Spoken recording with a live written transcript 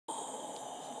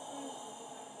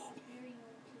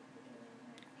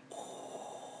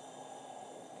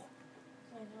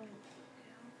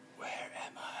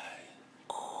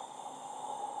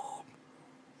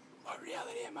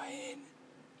reality am I in?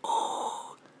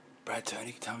 Brad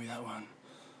Turney can tell me that one.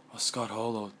 Or Scott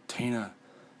Hall or Tina.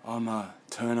 I'm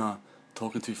Turner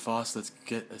talking too fast. Let's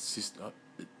get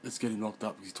him locked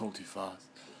up because he talked too fast.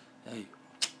 Hey,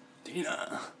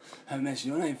 Tina, haven't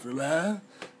mentioned your name for a while.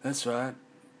 That's right.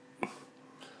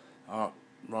 Oh,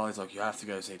 Riley's like, you have to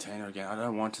go see Tina again. I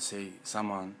don't want to see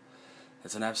someone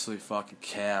that's an absolute fucking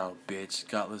cow, bitch,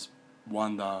 gutless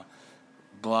wonder,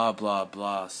 blah blah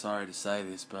blah. Sorry to say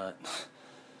this, but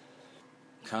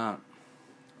can't.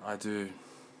 I do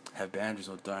have boundaries,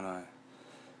 or don't I?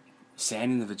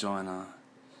 Sand in the vagina,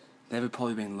 never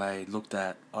probably been laid, looked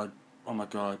at. Oh my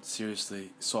god,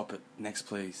 seriously, swap it next,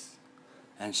 please.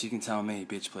 And she can tell me,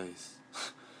 bitch, please.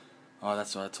 Oh,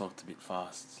 that's why I talked a bit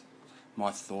fast. My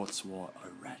thoughts were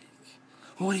erratic.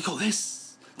 What do you call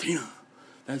this, Tina?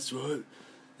 That's right.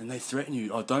 And they threaten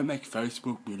you. Oh, don't make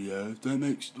Facebook videos. Don't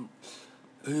make.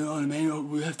 You know what I mean? Oh,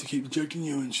 we have to keep joking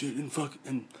you and shit and fuck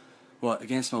and what?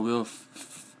 Against my will.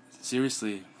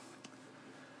 Seriously.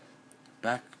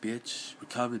 Back, bitch.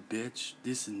 Recovered, bitch.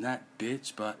 This and that,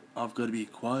 bitch. But I've got to be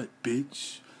quiet,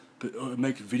 bitch. But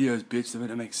make videos, bitch.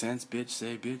 That make sense, bitch.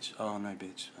 Say, bitch. Oh no,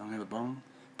 bitch. I don't have a bong.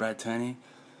 Brad Turney.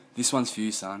 This one's for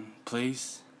you, son.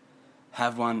 Please.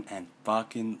 Have one and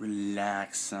fucking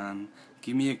relax, son.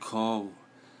 Give me a call.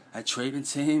 A treatment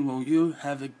team, well, you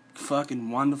have a fucking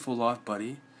wonderful life,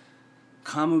 buddy.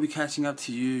 Karma will be catching up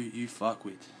to you, you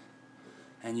fuckwit.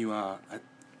 And you are,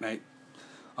 mate.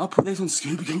 I'll put these on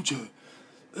Scuba Culture.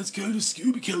 Let's go to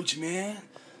Scuba Culture, man.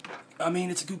 I mean,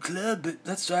 it's a good club, but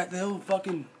that's right, they all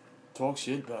fucking talk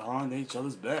shit behind each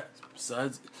other's backs.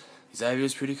 Besides,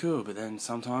 Xavier's pretty cool, but then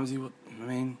sometimes he would,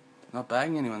 not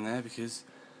bagging anyone there because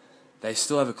they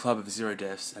still have a club of 0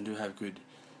 deaths and do have good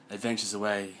adventures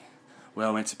away. Well,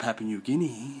 I went to Papua New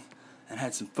Guinea and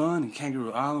had some fun, and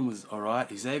Kangaroo Island was alright.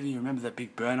 Xavier, you remember that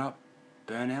big burnout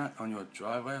on your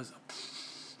driveway? I was like,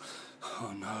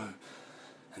 oh no.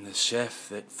 And the chef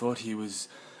that thought he was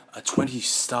a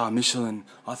 20-star Michelin,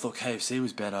 I thought KFC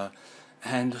was better.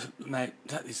 And, mate,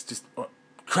 that is just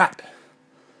crap.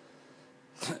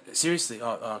 Seriously,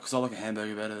 because I like a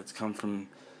hamburger better that's come from,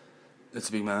 it's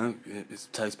a big man, it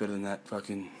tastes better than that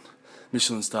fucking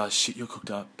Michelin star shit you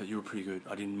cooked up, but you were pretty good.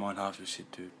 I didn't mind half your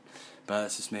shit, dude. But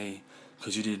that's just me,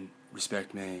 because you didn't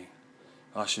respect me.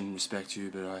 I shouldn't respect you,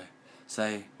 but I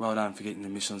say well done for getting the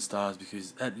Michelin stars,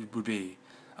 because that would be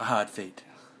a hard feat.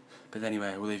 But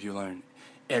anyway, we'll leave you alone.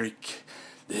 Eric,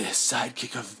 the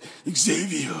sidekick of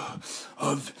Xavier,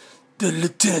 of the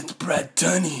Lieutenant Brad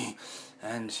Turney,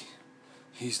 and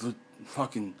his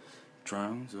fucking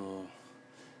drones, or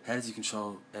how does he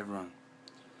control everyone?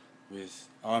 With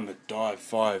I'm a dive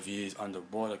 5 years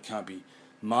underwater, can't be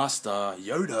Master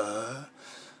Yoda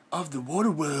of the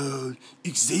water world,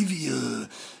 Xavier.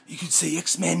 You could say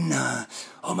X-Men.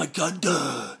 Oh my god,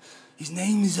 his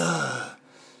name is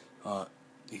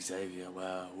Xavier.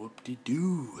 Wow,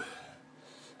 whoop-de-doo.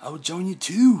 I would join you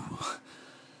too.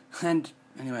 And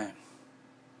anyway,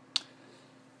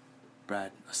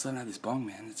 Brad, I still don't have this bong,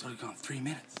 man. It's already gone 3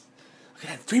 minutes. I could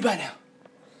have 3 by now.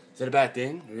 Is that a bad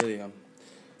thing? Really,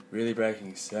 really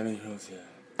breaking so many rules here.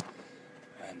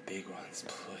 And big ones,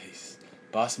 please.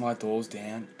 Bust my doors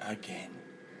down again.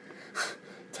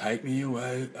 Take me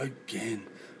away again.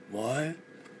 Why?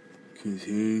 Because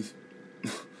he's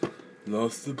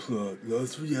lost the plot,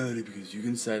 lost reality, because you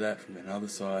can say that from another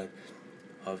side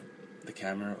of the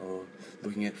camera, or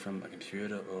looking at it from a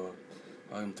computer, or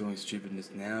I'm doing stupidness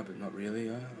now, but not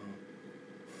really,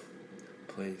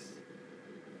 please.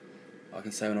 I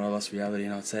can say when I lost reality,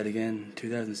 and I'll say it again,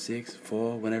 2006,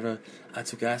 4, whenever I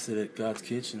took acid at God's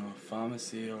Kitchen, or a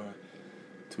pharmacy, or a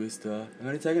Twister. I've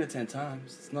only taken it 10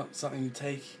 times. It's not something you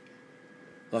take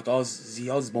like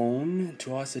Ozzy Osbourne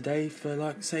twice a day for,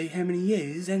 like, say, how many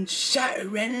years, and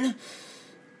Sharon,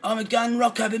 I'm a gun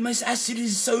rocker, but my acid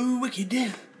is so wicked.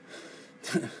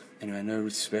 Anyway, no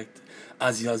respect.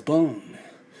 Ozzy Osbourne.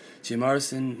 Jim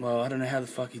Morrison, well, I don't know how the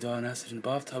fuck he died on acid in the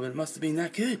bathtub, but it must have been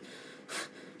that good.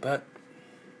 But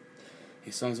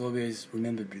his songs always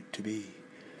remembered to be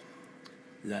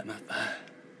light my fire.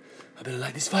 I better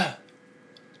light this fire.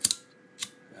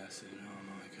 I said, oh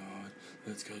my god,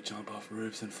 let's go jump off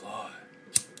roofs and fly.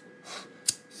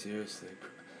 Seriously.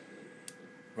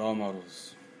 Role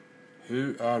models.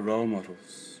 Who are role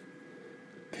models?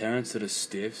 Parents that are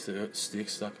stiffs, that got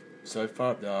sticks stuck so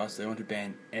far up their ass, they want to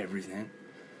ban everything.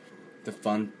 The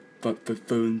fun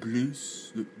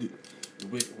blues. The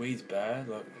weed's bad.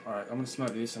 Like, alright, I'm gonna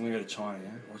smoke this. I'm gonna go to China.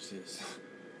 Yeah, watch this.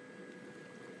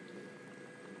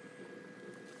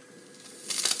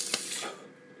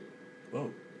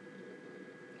 Whoa.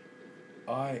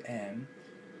 I am.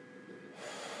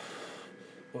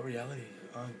 What reality?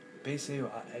 BC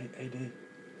or AD.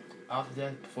 After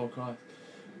death, before Christ.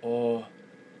 Or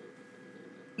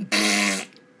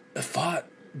a fart.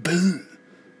 Boom.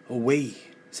 Or we.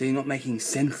 So you're not making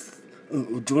sense.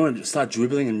 Or do you want to start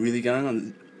dribbling and really going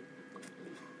on?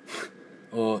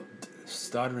 Or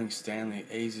stuttering Stanley,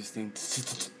 easiest thing.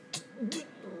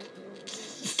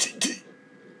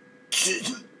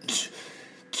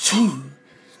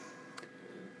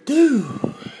 Dude,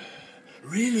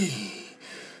 really?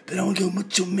 But I want to go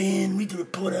macho man, read the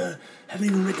reporter, haven't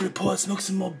even read the report, smoke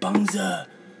some more bunga.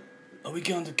 Are we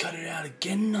going to cut it out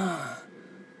again? Nah.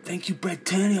 Thank you, Brad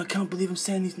Turney. I can't believe I'm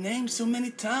saying his name so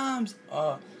many times.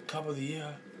 Couple of the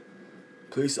year.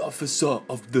 Police officer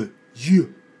of the year.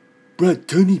 Brad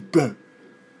Turney, bro.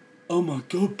 Oh my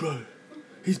god, bro.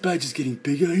 His badge is getting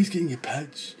bigger, he's getting a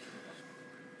patch.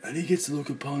 And he gets to look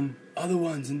upon other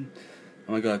ones and...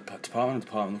 Oh my god, department,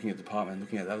 looking at the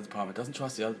other department, doesn't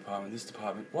trust the other department, this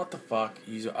department. What the fuck?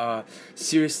 You are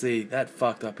seriously that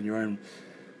fucked up in your own...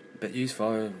 But you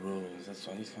follow the rules, that's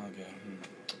why you just can't go...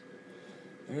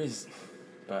 There is...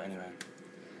 But anyway,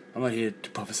 I'm not here to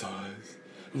prophesize.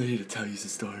 I'm not here to tell you the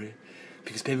story.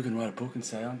 Because people can write a book and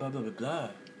say, oh, blah, blah, blah, blah.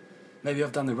 Maybe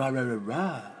I've done the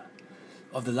rah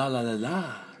of the la la la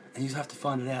la. And you just have to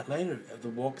find it out later. Of the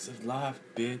walks of life,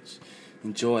 bitch.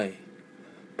 Enjoy.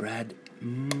 Brad.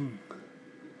 Ooh,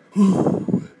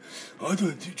 I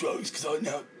don't do drugs because I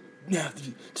now have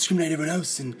to discriminate everyone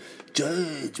else and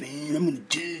judge, man. I'm going to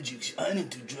judge you because I don't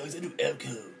do drugs, I do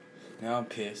alcohol. Now I'm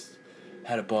pissed.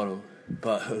 Had a bottle.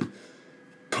 But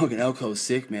fucking alcohol is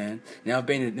sick, man. Now I've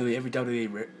been at nearly every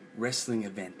WWE wrestling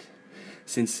event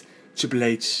since Triple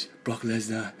H, Brock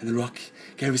Lesnar, and The Rock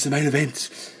gave us the main event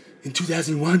in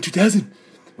 2001, 2000.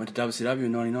 Went to WCW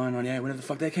in 99, 98, whenever the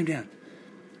fuck they came down.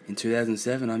 In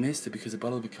 2007, I missed it because a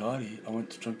bottle of Bacardi, I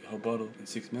went to drink the whole bottle in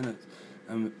 6 minutes.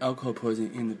 And alcohol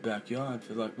poisoning in the backyard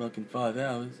for like fucking 5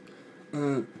 hours.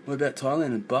 What about Thailand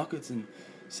and buckets and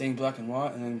seeing black and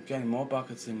white and then getting more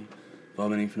buckets and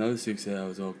vomiting for another 6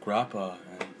 hours, or grappa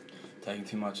and taking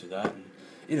too much of that. And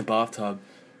in a bathtub,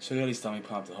 should have got his stomach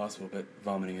pumped at the hospital, but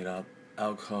vomiting it up.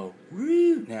 Alcohol.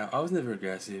 Woo! Now, I was never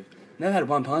aggressive. Never had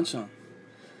one punch on.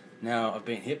 Now, I've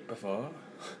been hit before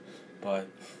by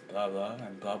blah blah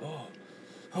and blah blah.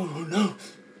 Oh no!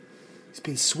 He's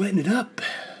been sweating it up.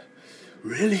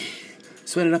 Really?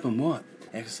 Sweating up on what?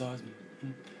 Exercise?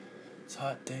 It's a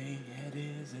hot day, yeah it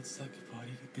is. It's like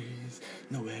 40 degrees.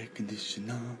 No air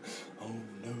conditioner. Oh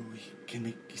no, he can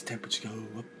make his temperature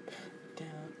go up,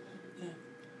 down, left,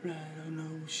 right. Oh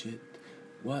no shit.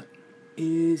 What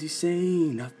is he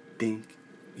saying? I think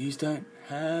you just don't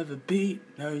have a beat.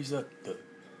 No, he's like dun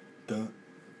dun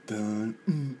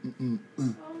dun.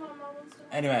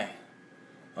 Anyway,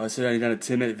 I was only done a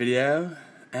 2-minute video,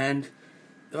 and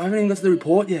I haven't even got to the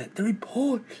report yet. The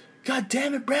report. God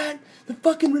damn it, Brad. The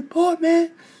fucking report,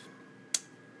 man.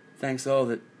 Thanks all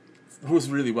that. I was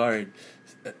really worried.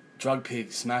 Drug pig,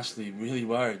 Smashley, really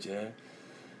worried, yeah.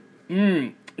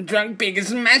 Drug pig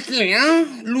is Smashley,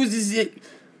 huh? Loses it.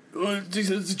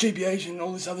 It's a GBH and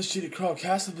all this other shit at Crow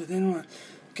Castle, but then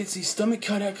gets his stomach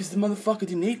cut out because the motherfucker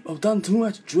didn't eat or done too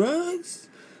much drugs.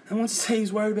 And wants to say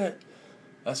he's worried about...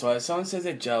 That's why if someone says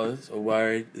they're jealous or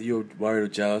worried, that you're worried or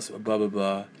jealous or blah blah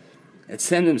blah, it's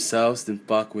them themselves than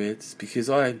fuckwits, because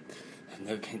I have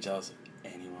never been jealous of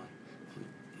anyone.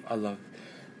 I love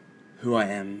who I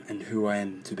am and who I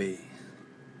am to be.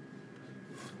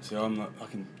 So I'm not, I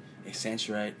can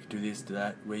accentuate, do this, do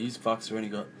that, where you fucks already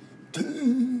got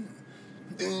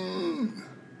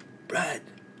Brad,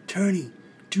 Turney,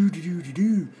 do derpy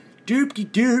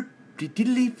derp,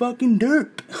 diddly fucking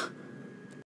derp.